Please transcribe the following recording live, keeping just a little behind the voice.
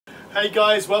Hey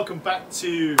guys, welcome back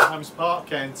to Holmes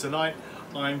Park, and tonight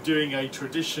I'm doing a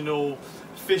traditional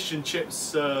fish and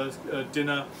chips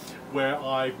dinner where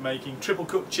I'm making triple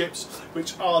cooked chips,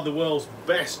 which are the world's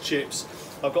best chips.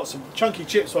 I've got some chunky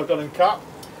chips, so I've got them cut,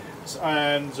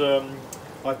 and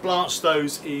I've blanched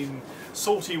those in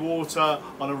salty water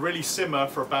on a really simmer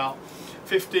for about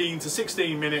 15 to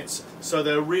 16 minutes, so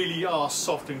they really are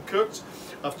soft and cooked.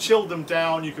 I've chilled them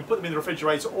down. You can put them in the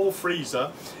refrigerator or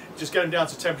freezer. Just get them down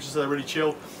to temperature so they're really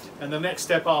chilled. And the next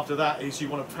step after that is you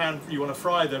want to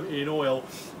fry them in oil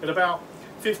at about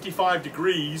 55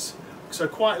 degrees, so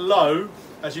quite low.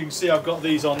 As you can see, I've got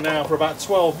these on now for about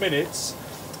 12 minutes.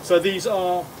 So these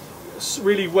are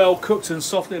really well cooked and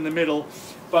soft in the middle.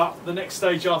 But the next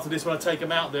stage after this, when I take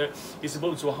them out there, is to put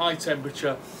them to a high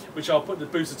temperature, which I'll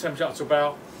boost the temperature up to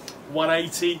about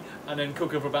 180, and then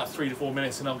cook them for about 3 to 4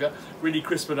 minutes, and I'll get really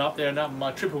crisping up there. And now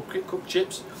my triple cooked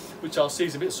chips, which I'll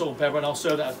season a bit of salt and pepper, and I'll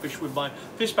serve that as fish with my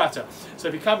fish batter. So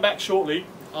if you come back shortly,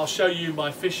 I'll show you my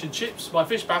fish and chips, my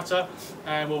fish batter,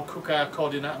 and we'll cook our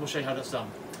cod in that, and we'll show you how that's done.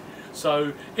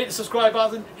 So hit the subscribe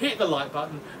button, hit the like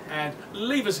button, and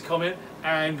leave us a comment,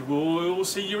 and we'll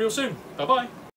see you real soon. Bye bye.